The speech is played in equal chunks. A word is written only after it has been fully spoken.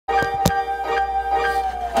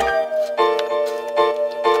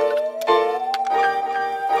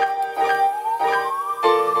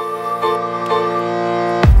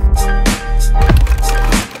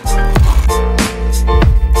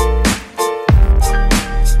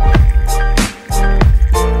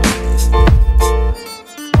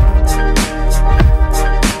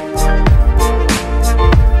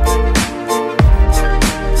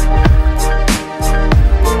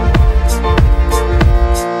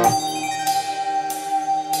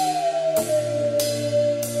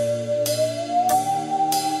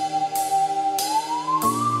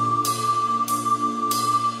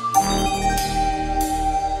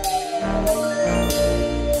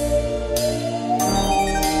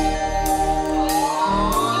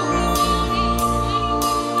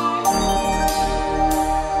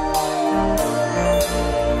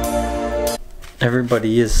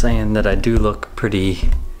Everybody is saying that I do look pretty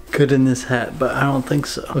good in this hat, but I don't think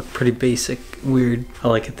so. I look pretty basic, weird. I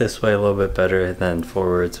like it this way a little bit better than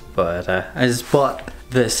forwards, but I just bought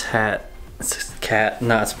this hat. It's a cat,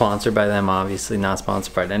 not sponsored by them, obviously not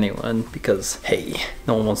sponsored by anyone, because hey,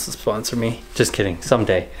 no one wants to sponsor me. Just kidding,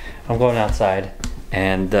 someday. I'm going outside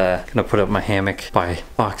and gonna put up my hammock by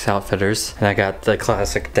Fox Outfitters. And I got the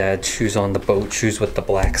classic dad shoes on, the boat shoes with the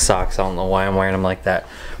black socks. I don't know why I'm wearing them like that,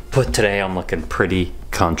 but today I'm looking pretty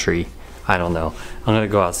country. I don't know. I'm gonna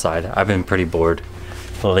go outside. I've been pretty bored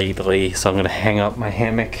lately, so I'm gonna hang up my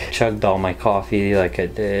hammock. Chugged all my coffee like I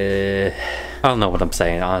did. I don't know what I'm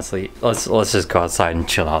saying, honestly. Let's just go outside and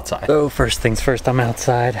chill outside. So first things first, I'm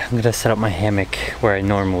outside. I'm gonna set up my hammock where I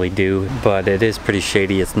normally do, but it is pretty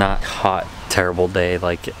shady. It's not hot, terrible day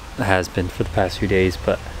like it has been for the past few days,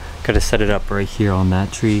 but I'm gonna set it up right here on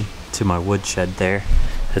that tree to my woodshed there.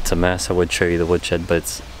 It's a mess. I would show you the woodshed, but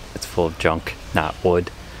it's full of junk, not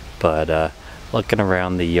wood. But looking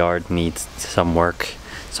around, the yard needs some work,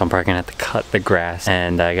 so I'm probably gonna have to cut the grass,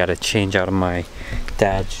 and I gotta change out of my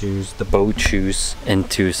dad shoes, the boat shoes,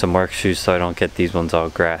 into some work shoes so I don't get these ones all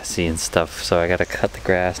grassy and stuff. So I gotta cut the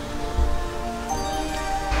grass.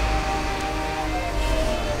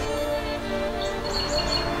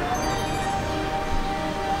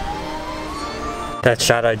 That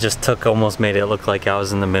shot I just took almost made it look like I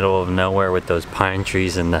was in the middle of nowhere with those pine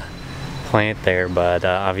trees and the plant there, but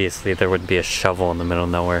obviously there would be a shovel in the middle of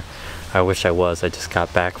nowhere. I wish I was. I just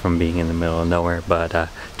got back from being in the middle of nowhere, but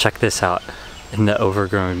check this out. In the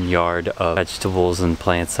overgrown yard of vegetables and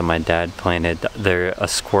plants that my dad planted, a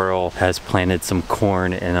squirrel has planted some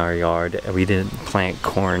corn in our yard. We didn't plant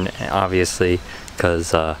corn, obviously,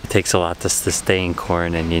 because it takes a lot to sustain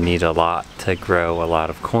corn, and you need a lot to grow a lot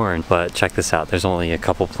of corn. But check this out. There's only a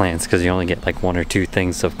couple plants because you only get like 1 or 2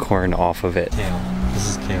 things of corn off of it. Kale. This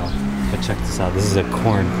is kale. But check this out. This is a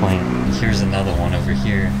corn plant. Here's another one over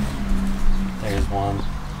here. There's one.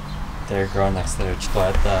 They're growing next to their tree.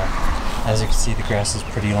 But as you can see, the grass is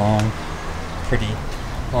pretty long.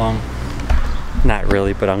 Not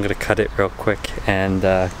really, but I'm gonna cut it real quick and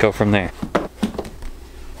go from there.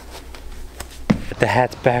 The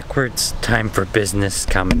hat's backwards. Time for business.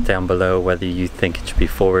 Comment down below whether you think it should be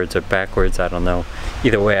forwards or backwards. I don't know.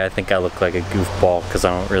 Either way, I think I look like a goofball because I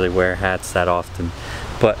don't really wear hats that often.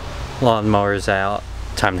 But lawnmower's out.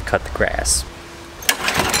 Time to cut the grass.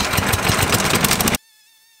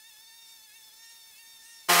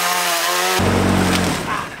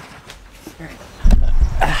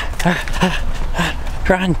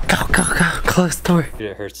 Run, go, go, go, close the door.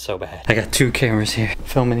 It hurts so bad. I got 2 cameras here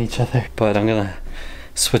filming each other, but I'm gonna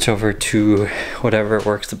switch over to whatever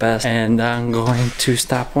works the best, and I'm going to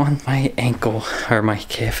stop one. My ankle, or my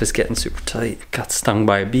calf, is getting super tight. Got stung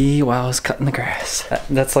by a bee while I was cutting the grass.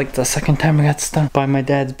 That's like the 2nd time I got stung by my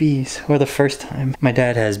dad's bees, or the 1st time. My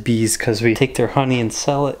dad has bees because we take their honey and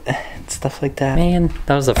sell it and stuff like that. Man,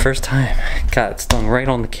 that was the 1st time. Got stung right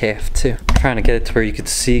on the calf too. I'm trying to get it to where you could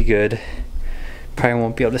see good. Probably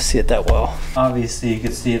won't be able to see it that well. Obviously you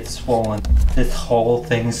can see it's swollen. This whole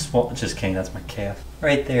thing's swollen. Just kidding, that's my calf.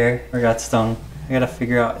 Right there, I got stung. I gotta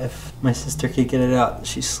figure out if my sister could get it out.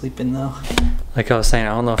 She's sleeping though. Like I was saying, I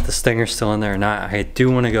don't know if the stinger's still in there or not. I do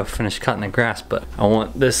want to go finish cutting the grass, but I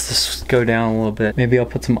want this to go down a little bit. Maybe I'll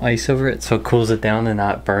put some ice over it so it cools it down and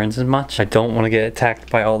not burns as much. I don't want to get attacked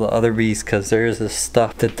by all the other bees because there is this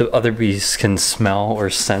stuff that the other bees can smell or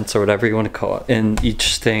sense or whatever you want to call it in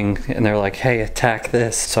each sting, and they're like, hey, attack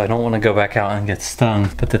this. So I don't want to go back out and get stung.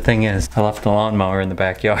 But the thing is, I left the lawnmower in the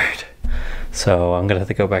backyard. So I'm gonna have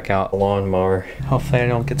to go back out, lawnmower. Hopefully I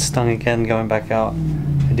don't get stung again going back out.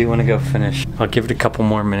 I do want to go finish. I'll give it a couple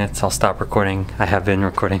more minutes. I'll stop recording. I have been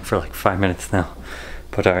recording for like 5 minutes now.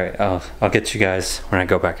 But alright, I'll get you guys when I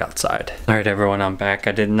go back outside. Alright everyone, I'm back.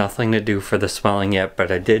 I did nothing to do for the swelling yet,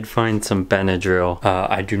 but I did find some Benadryl.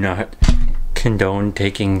 I do not condone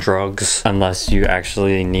taking drugs unless you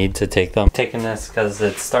actually need to take them. I'm taking this because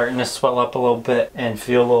it's starting to swell up a little bit and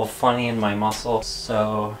feel a little funny in my muscles.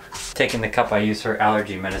 So taking the cup I used for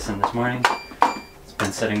allergy medicine this morning. It's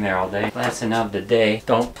been sitting there all day. Lesson of the day: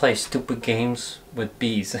 don't play stupid games with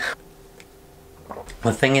bees.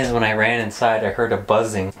 The thing is, when I ran inside, I heard a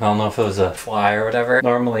buzzing. I don't know if it was a fly or whatever.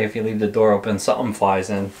 Normally if you leave the door open, something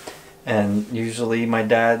flies in. And usually my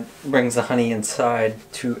dad brings the honey inside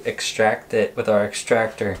to extract it with our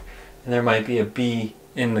extractor. And there might be a bee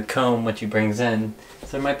in the comb which he brings in. So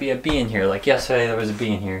there might be a bee in here. Like yesterday there was a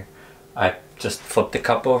bee in here. I just flipped the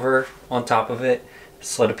cup over on top of it,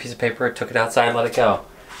 slid a piece of paper, took it outside, let it go.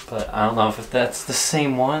 But I don't know if that's the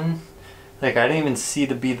same one. Like I didn't even see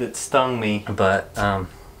the bee that stung me, but I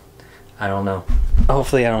don't know.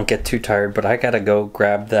 hopefully I don't get too tired, but I gotta go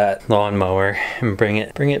grab that lawnmower and bring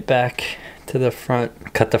it back to the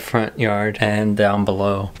front, cut the front yard and down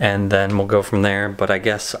below, and then we'll go from there. But I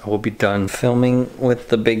guess I will be done filming with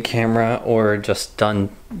the big camera or just done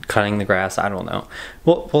cutting the grass. I don't know.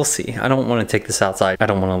 We'll see. I don't want to take this outside. I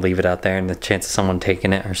don't want to leave it out there and the chance of someone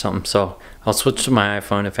taking it or something. So I'll switch to my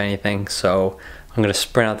iPhone if anything. So I'm gonna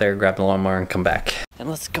sprint out there, grab the lawnmower and come back. And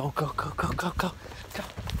let's go.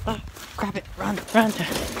 Grab it, run.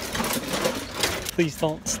 Please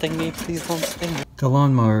don't sting me, please don't sting me. The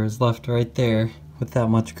lawnmower is left right there with that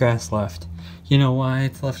much grass left. You know why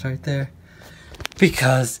it's left right there?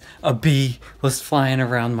 Because a bee was flying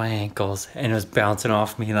around my ankles and it was bouncing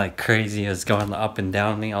off me like crazy. It was going up and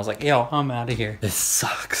down me. I was like, yo, I'm out of here. This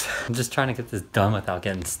sucks. I'm just trying to get this done without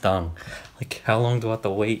getting stung. Like, how long do I have to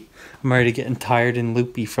wait? I'm already getting tired and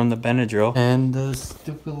loopy from the Benadryl. And the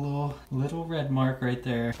stupid little red mark right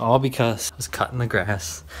there. All because I was cutting the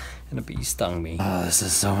grass and a bee stung me. Oh, this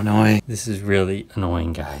is so annoying. This is really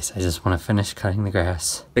annoying, guys. I just want to finish cutting the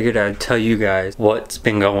grass. Figured I'd tell you guys what's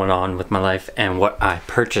been going on with my life and what I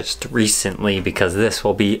purchased recently, because this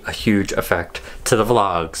will be a huge effect to the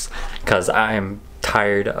vlogs, because I'm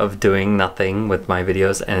tired of doing nothing with my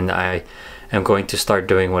videos, and I am going to start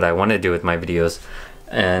doing what I want to do with my videos.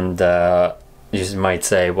 And you might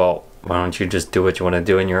say, well, why don't you just do what you want to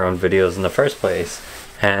do in your own videos in the first place?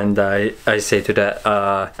 And I say to that,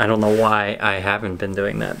 I don't know why I haven't been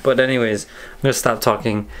doing that. But anyways, I'm gonna stop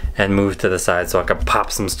talking and move to the side so I can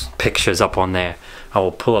pop some pictures up on there. I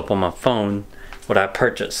will pull up on my phone what I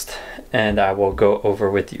purchased and I will go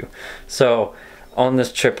over with you. So on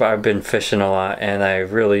this trip I've been fishing a lot and I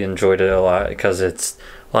really enjoyed it a lot because it's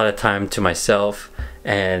a lot of time to myself,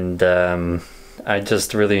 and I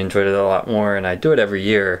just really enjoyed it a lot more, and I do it every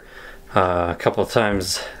year. A couple of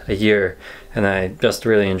times a year, and I just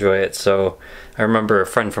really enjoy it. So I remember a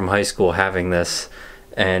friend from high school having this,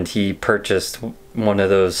 and he purchased one of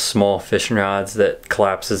those small fishing rods that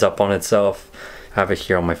collapses up on itself. I have it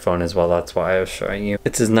here on my phone as well, that's why I was showing you.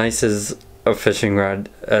 It's as nice as a fishing rod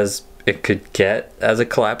as it could get as a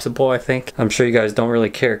collapsible, I think. I'm sure you guys don't really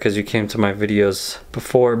care because you came to my videos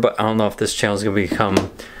before, but I don't know if this channel is gonna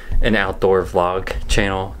become an outdoor vlog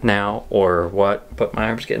channel now or what, but my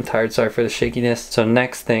arm's getting tired. Sorry for the shakiness. So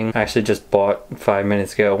next thing I actually just bought 5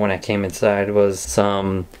 minutes ago when I came inside was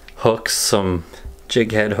some hooks, some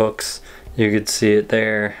jig head hooks. You could see it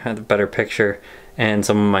there, I had a better picture, and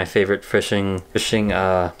some of my favorite fishing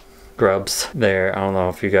grubs there. I don't know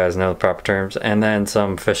if you guys know the proper terms. And then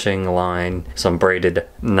some fishing line, some braided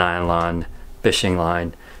nylon fishing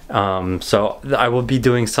line. So I will be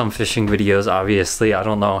doing some fishing videos, obviously. I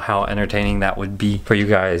don't know how entertaining that would be for you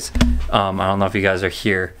guys. I don't know if you guys are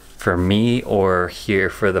here for me or here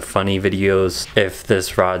for the funny videos. If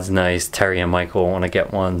this rod's nice, Terry and Michael want to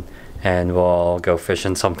get one and we'll go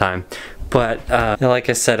fishing sometime. But like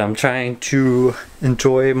I said, I'm trying to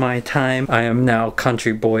enjoy my time. I am now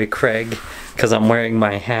country boy Craig because I'm wearing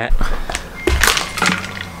my hat.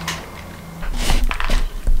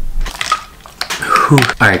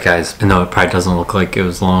 Alright guys, I know it probably doesn't look like it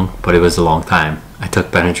was long, but it was a long time. I took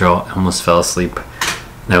Benadryl, I almost fell asleep.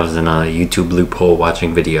 That was in a YouTube loophole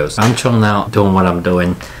watching videos. I'm chilling out, doing what I'm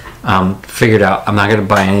doing. Figured out I'm not gonna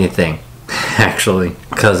buy anything, actually,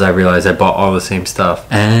 because I realized I bought all the same stuff.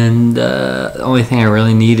 And the only thing I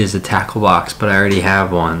really need is a tackle box, but I already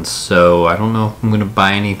have one, so I don't know if I'm gonna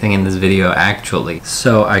buy anything in this video actually.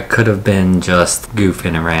 So I could have been just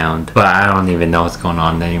goofing around, but I don't even know what's going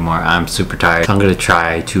on anymore. I'm super tired. So I'm gonna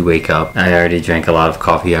try to wake up. I already drank a lot of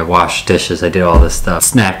coffee, I washed dishes, I did all this stuff.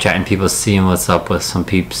 Snapchatting people, seeing what's up with some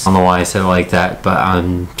peeps. I don't know why I said it like that, but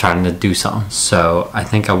I'm trying to do something. So I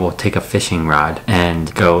think I will take a fishing rod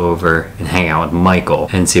and go over and hang out with Michael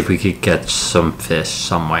and see if we could catch some fish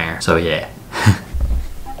somewhere. So yeah.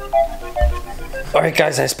 Alright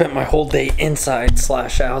guys, I spent my whole day inside /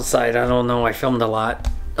 outside. I don't know, I filmed a lot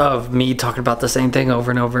of me talking about the same thing over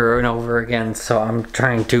and over and over again, so I'm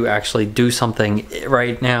trying to actually do something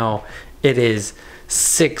right now. It is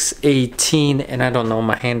 6:18 and I don't know,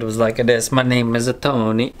 my hand was like this. My name is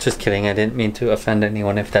Tony. Just kidding, I didn't mean to offend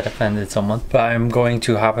anyone if that offended someone. But I'm going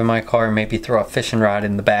to hop in my car and maybe throw a fishing rod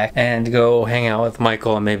in the back and go hang out with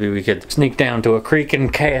Michael, and maybe we could sneak down to a creek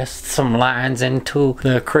and cast some lines into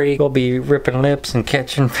the creek. We'll be ripping lips and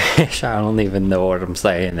catching fish. I don't even know what I'm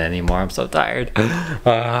saying anymore, I'm so tired.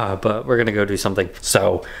 But we're gonna go do something.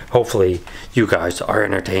 So hopefully you guys are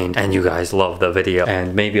entertained and you guys love the video,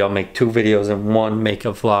 and maybe I'll make 2 videos in one to make a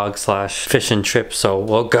vlog slash fishing trip, so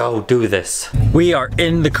we'll go do this. We are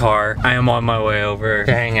in the car. I am on my way over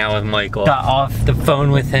to hang out with Michael. Got off the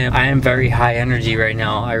phone with him. I am very high energy right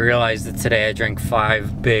now. I realized that today I drank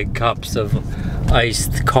 5 big cups of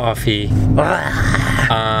iced coffee.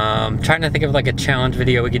 Trying to think of like a challenge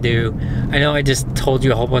video we could do. I know I just told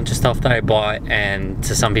you a whole bunch of stuff that I bought, and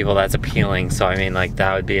to some people that's appealing, so I mean like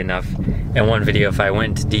that would be enough in one video if I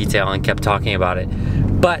went into detail and kept talking about it.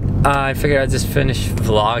 But I figured I'd just finish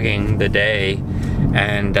vlogging the day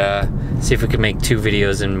and see if we could make 2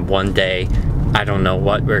 videos in one day. I don't know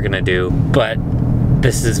what we're gonna do, but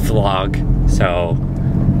this is vlog, so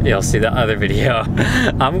you'll see the other video.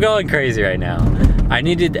 I'm going crazy right now. I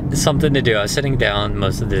needed something to do. I was sitting down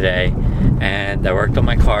most of the day and I worked on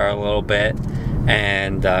my car a little bit,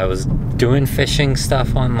 and I was doing fishing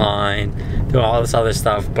stuff online, doing all this other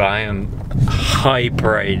stuff, but I am hype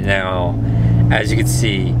right now. As you can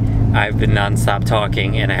see, I've been non-stop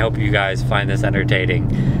talking, and I hope you guys find this entertaining.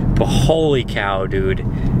 But holy cow, dude.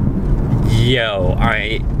 Yo,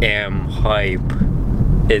 I am hype.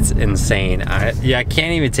 It's insane. I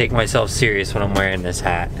can't even take myself serious when I'm wearing this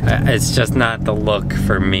hat. It's just not the look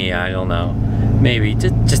for me. I don't know. Maybe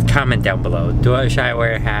just comment down below. Should I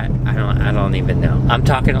wear a hat? I don't even know. I'm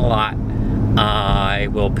talking a lot. I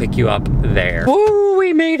will pick you up there. Woo,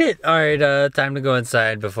 we made it. All right, time to go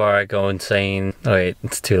inside before I go insane. Oh wait,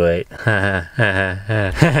 it's too late. Racist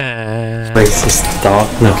dog.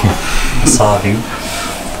 Okay. Sorry.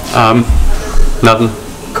 Nothing.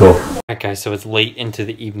 Cool. Alright guys, so it's late into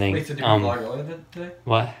the evening. Wait, so did we vlog earlier today?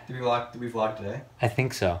 What? Did we vlog today? I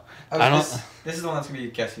think so. Oh, I don't. This is the one that's gonna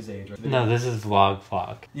be guess his age, right? No, this is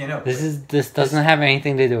vlog. Yeah, no. This doesn't have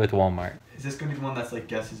anything to do with Walmart. Is this gonna be the one that's like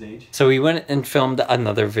guess his age? So we went and filmed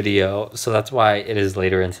another video, so that's why it is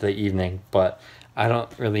later into the evening. But I don't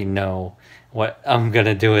really know what I'm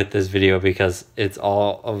gonna do with this video because it's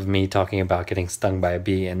all of me talking about getting stung by a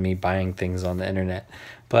bee and me buying things on the internet.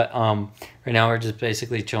 But right now we're just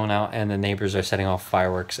basically chilling out, and the neighbors are setting off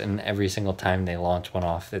fireworks, and every single time they launch one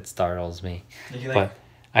off, it startles me. But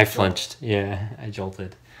I flinched. Yeah, I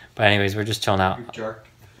jolted. But anyways, we're just chilling out. You jerk.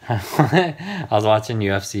 I was watching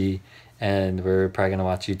UFC, and we're probably gonna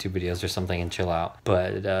watch YouTube videos or something and chill out.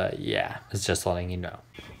 But yeah, it's just letting you know.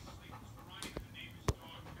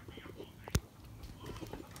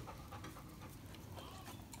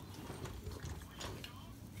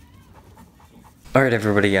 Alright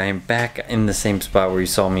everybody, I am back in the same spot where you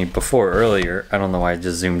saw me before earlier. I don't know why I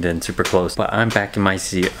just zoomed in super close, but I'm back in my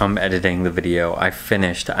seat. I'm editing the video. I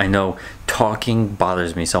finished. I know talking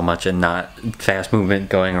bothers me so much, and not fast movement,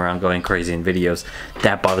 going around going crazy in videos.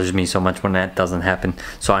 That bothers me so much when that doesn't happen.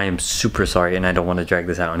 So I am super sorry, and I don't want to drag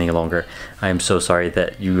this out any longer. I am so sorry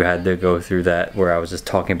that you had to go through that where I was just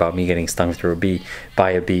talking about me getting stung through a bee by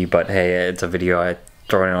a bee, but hey, it's a video. I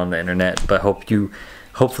throw it on the internet, but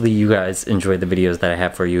hopefully you guys enjoyed the videos that I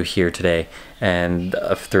have for you here today and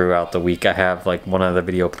throughout the week. I have like one other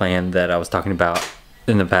video planned that I was talking about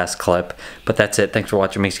in the past clip, but that's it. Thanks for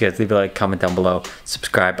watching. Make sure you guys leave a like, comment down below,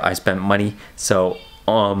 subscribe. I spent money, so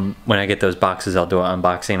when I get those boxes I'll do an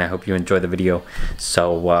unboxing. I hope you enjoy the video,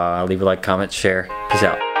 so leave a like, comment, share. Peace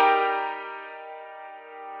out.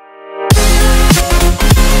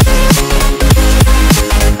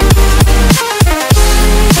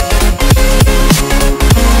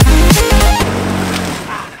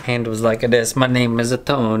 Hand was like this. My name is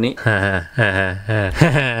Tony. And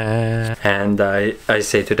I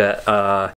say to that,